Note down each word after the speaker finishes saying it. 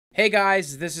Hey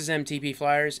guys, this is MTP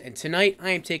Flyers, and tonight I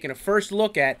am taking a first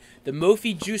look at the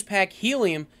Mophie Juice Pack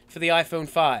Helium for the iPhone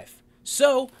 5.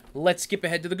 So, let's skip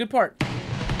ahead to the good part.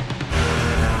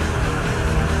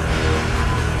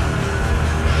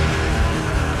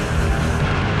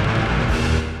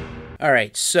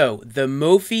 Alright, so the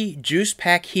Mophie Juice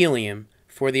Pack Helium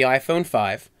for the iPhone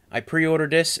 5. I pre-ordered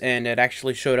this and it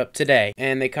actually showed up today.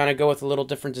 And they kind of go with a little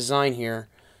different design here,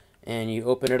 and you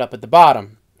open it up at the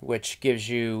bottom, which gives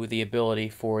you the ability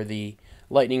for the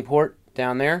lightning port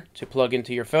down there to plug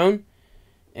into your phone,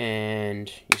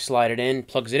 and you slide it in,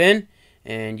 plugs it in,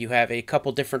 and you have a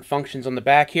couple different functions on the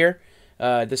back here.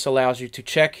 This allows you to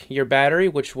check your battery,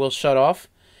 which will shut off,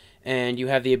 and you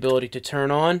have the ability to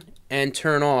turn on and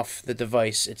turn off the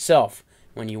device itself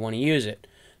when you want to use it.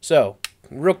 So,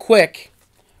 real quick,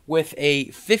 with a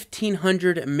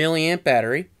 1500 milliamp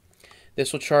battery,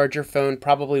 this will charge your phone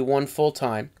probably one full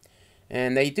time.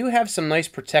 And they do have some nice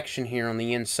protection here on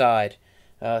the inside,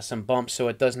 some bumps so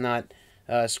it does not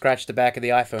scratch the back of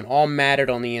the iPhone. All matted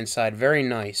on the inside, very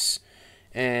nice.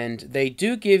 And they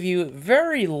do give you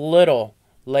very little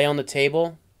lay on the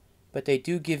table, but they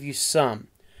do give you some.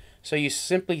 So you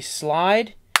simply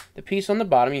slide the piece on the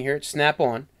bottom, you hear it snap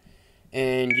on,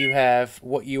 and you have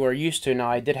what you are used to. Now,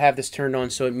 I did have this turned on,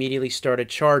 so it immediately started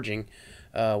charging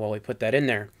while we put that in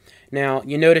there. Now,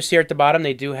 you notice here at the bottom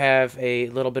they do have a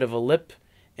little bit of a lip,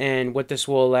 and what this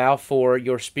will allow for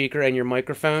your speaker and your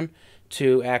microphone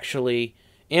to actually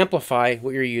amplify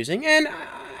what you're using. And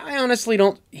I honestly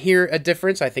don't hear a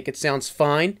difference. I think it sounds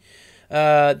fine.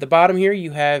 The bottom here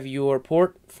you have your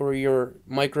port for your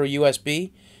micro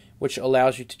USB, which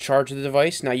allows you to charge the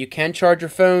device. Now, you can charge your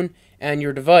phone and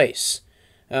your device.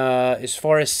 As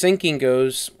far as syncing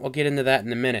goes, I'll get into that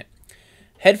in a minute.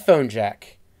 Headphone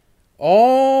jack.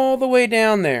 All the way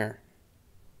down there.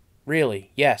 Really,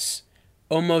 yes.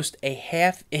 Almost a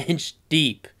 ½ inch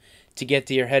deep to get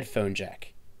to your headphone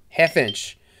jack. ½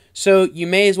 inch. So you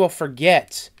may as well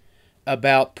forget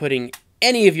about putting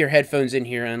any of your headphones in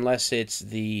here unless it's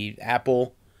the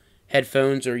Apple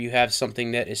headphones or you have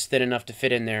something that is thin enough to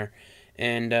fit in there.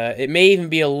 And it may even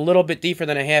be a little bit deeper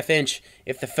than a ½ inch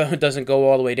if the phone doesn't go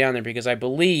all the way down there, because I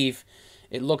believe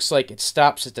it looks like it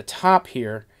stops at the top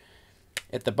here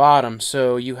at the bottom,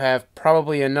 so you have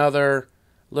probably another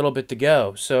little bit to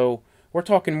go. So we're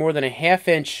talking more than a ½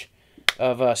 inch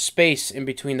of space in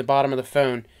between the bottom of the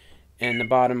phone and the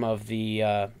bottom of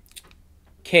the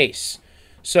case.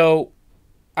 So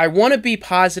I want to be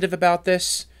positive about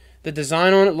this. The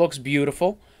design on it looks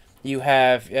beautiful. You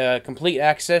have complete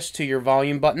access to your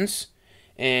volume buttons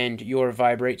and your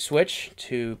vibrate switch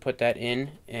to put that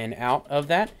in and out of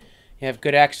that. You have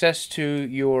good access to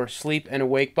your sleep and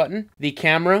awake button. The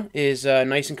camera is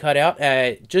nice and cut out,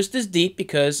 just as deep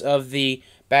because of the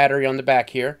battery on the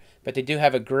back here, but they do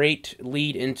have a great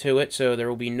lead into it, so there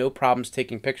will be no problems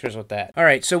taking pictures with that.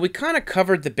 Alright, so we kind of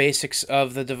covered the basics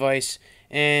of the device,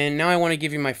 and now I want to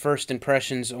give you my first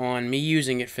impressions on me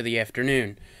using it for the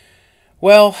afternoon.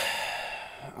 Well,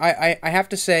 I have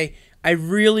to say, I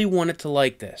really wanted to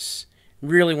like this.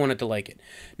 Really wanted to like it.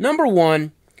 Number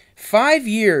one, 5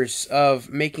 years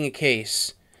of making a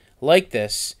case like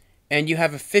this, and you have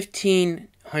a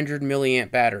 1500 milliamp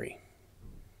battery.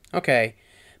 Okay,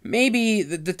 maybe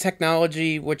the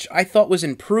technology, which I thought was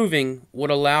improving, would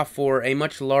allow for a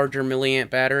much larger milliamp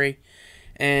battery,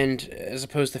 and as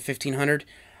opposed to 1500.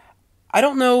 I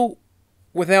don't know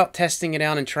without testing it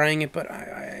out and trying it, but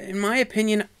in my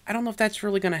opinion, I don't know if that's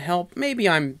really going to help. Maybe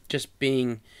I'm just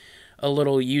being a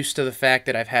little used to the fact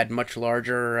that I've had much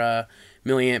larger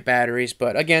milliamp batteries,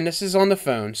 but again, this is on the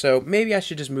phone, so maybe I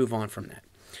should just move on from that.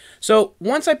 So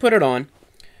once I put it on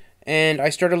and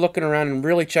I started looking around and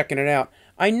really checking it out,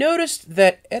 I noticed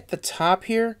that at the top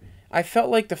here I felt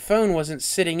like the phone wasn't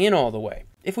sitting in all the way.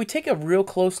 If we take a real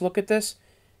close look at this,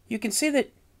 you can see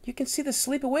the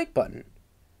sleep awake button,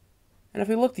 and if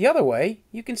we look the other way,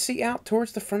 you can see out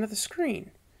towards the front of the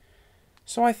screen.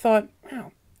 So I thought,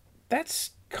 wow,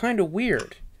 that's kind of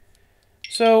weird.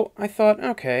 So I thought,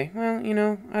 okay, well, you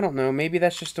know, I don't know. Maybe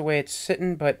that's just the way it's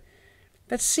sitting, but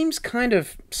that seems kind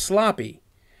of sloppy.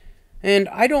 And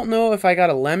I don't know if I got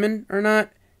a lemon or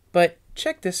not, but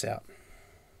check this out.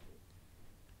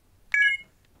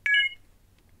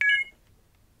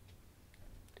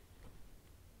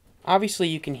 Obviously,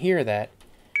 you can hear that.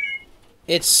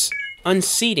 It's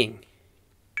unseating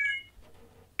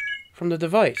from the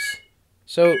device.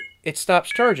 So it stops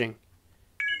charging.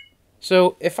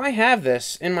 So if I have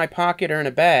this in my pocket or in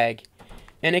a bag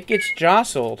and it gets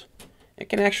jostled, it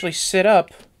can actually sit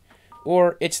up,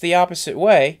 or it's the opposite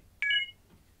way.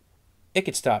 It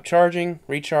could stop charging,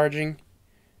 recharging,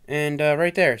 and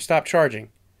right there, stop charging.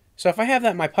 So if I have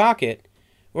that in my pocket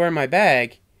or in my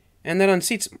bag, and then on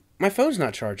seats, my phone's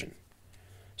not charging.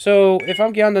 So if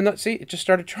I'm getting on the nut seat, it just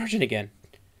started charging again.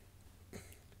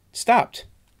 Stopped.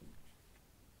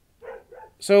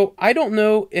 So I don't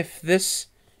know if this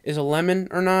is a lemon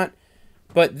or not,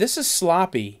 but this is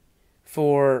sloppy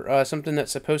for something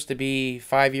that's supposed to be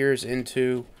 5 years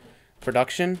into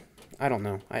production. I don't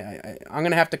know. I'm going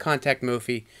to have to contact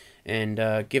Mophie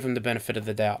and give him the benefit of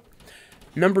the doubt.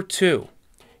 Number 2,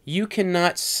 you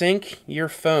cannot sync your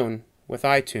phone with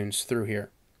iTunes through here.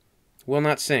 Will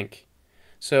not sync.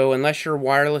 So unless you're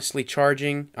wirelessly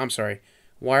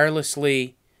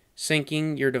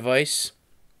syncing your device,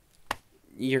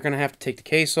 you're going to have to take the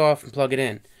case off and plug it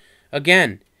in.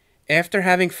 Again, after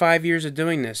having 5 years of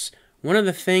doing this, one of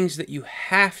the things that you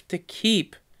have to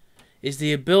keep is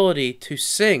the ability to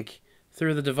sync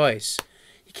through the device.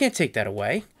 You can't take that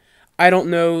away. I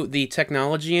don't know the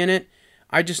technology in it.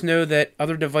 I just know that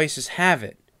other devices have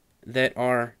it that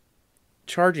are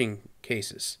charging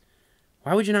cases.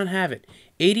 Why would you not have it?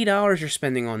 $80 you're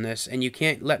spending on this, and you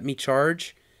can't let me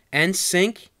charge and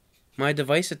sync my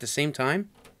device at the same time?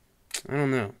 I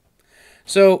don't know.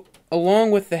 So,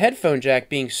 along with the headphone jack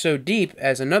being so deep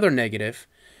as another negative,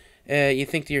 you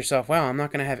think to yourself, wow, I'm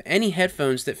not going to have any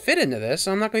headphones that fit into this,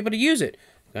 so I'm not going to be able to use it.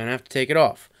 I'm going to have to take it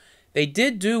off. They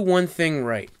did do one thing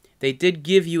right. They did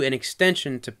give you an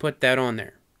extension to put that on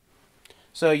there.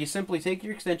 So you simply take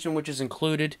your extension, which is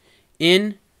included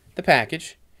in the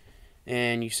package,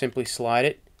 and you simply slide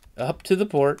it up to the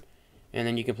port, and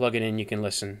then you can plug it in, you can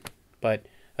listen. But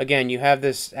again, you have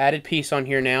this added piece on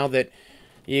here now that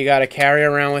you got to carry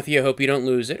around with you. Hope you don't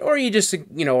lose it, or you just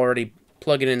already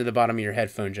plug it into the bottom of your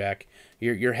headphone jack,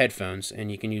 your headphones,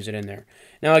 and you can use it in there.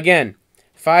 Now again,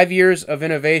 5 years of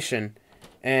innovation,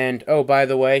 and oh, by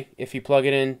the way, if you plug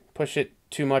it in, push it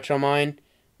too much on mine,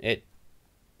 it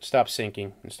stops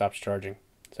syncing and stops charging.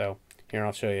 So here,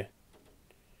 I'll show you.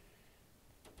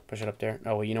 Push it up there.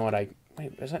 Oh, well, you know what?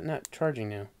 Wait, is that not charging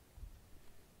now?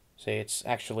 See, it's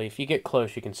actually, if you get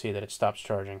close, you can see that it stops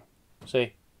charging.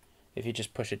 See? If you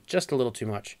just push it just a little too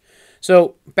much.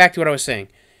 So, back to what I was saying.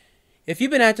 If you've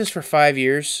been at this for 5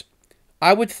 years,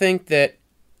 I would think that,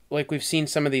 like we've seen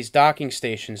some of these docking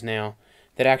stations now,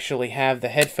 that actually have the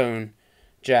headphone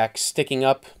jack sticking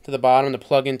up to the bottom to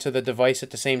plug into the device at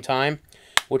the same time,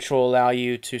 which will allow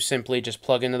you to simply just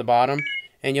plug into the bottom,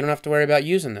 and you don't have to worry about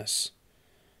using this.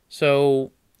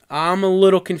 So, I'm a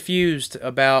little confused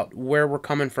about where we're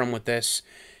coming from with this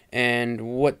and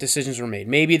what decisions were made.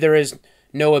 Maybe there is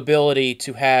no ability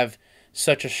to have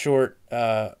such a short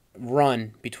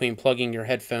run between plugging your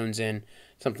headphones in,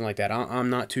 something like that. I'm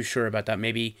not too sure about that.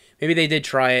 Maybe they did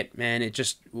try it, and it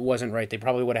just wasn't right. They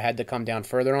probably would have had to come down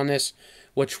further on this,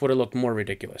 which would have looked more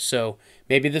ridiculous. So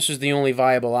maybe this was the only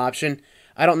viable option.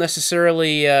 I don't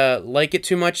necessarily like it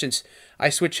too much, since I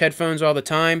switch headphones all the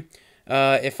time.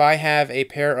 If I have a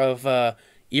pair of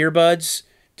earbuds,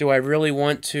 do I really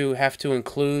want to have to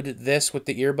include this with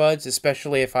the earbuds,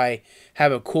 especially if I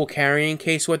have a cool carrying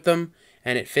case with them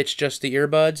and it fits just the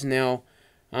earbuds? Now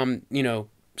I'm,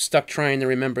 stuck trying to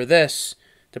remember this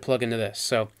to plug into this.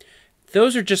 So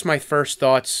those are just my first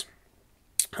thoughts.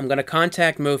 I'm going to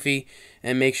contact Mophie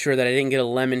and make sure that I didn't get a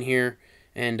lemon here,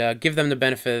 and give them the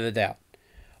benefit of the doubt.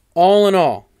 All in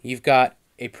all, you've got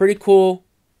a pretty cool,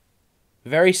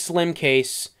 very slim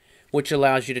case, which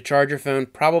allows you to charge your phone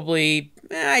probably,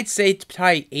 I'd say,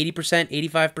 probably 80%,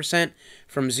 85%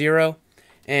 from zero.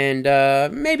 And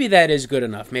maybe that is good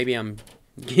enough. Maybe I'm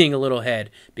getting a little ahead,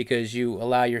 because you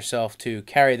allow yourself to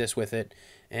carry this with it,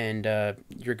 and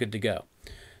you're good to go.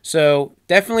 So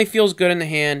definitely feels good in the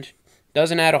hand.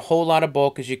 Doesn't add a whole lot of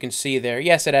bulk, as you can see there.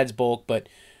 Yes, it adds bulk, but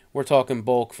we're talking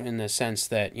bulk in the sense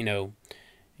that, you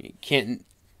can't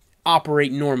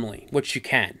operate normally, which you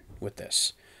can with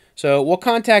this. So we'll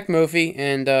contact Mophie,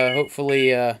 and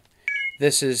hopefully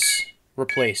this is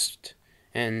replaced,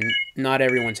 and not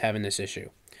everyone's having this issue.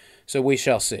 So we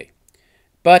shall see.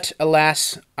 But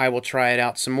alas, I will try it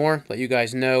out some more, let you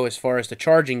guys know as far as the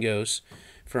charging goes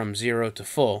from 0 to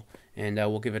full, and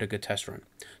we'll give it a good test run.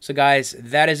 So guys,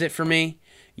 that is it for me.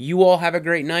 You all have a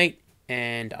great night,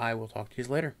 and I will talk to you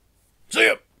later. See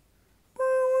ya!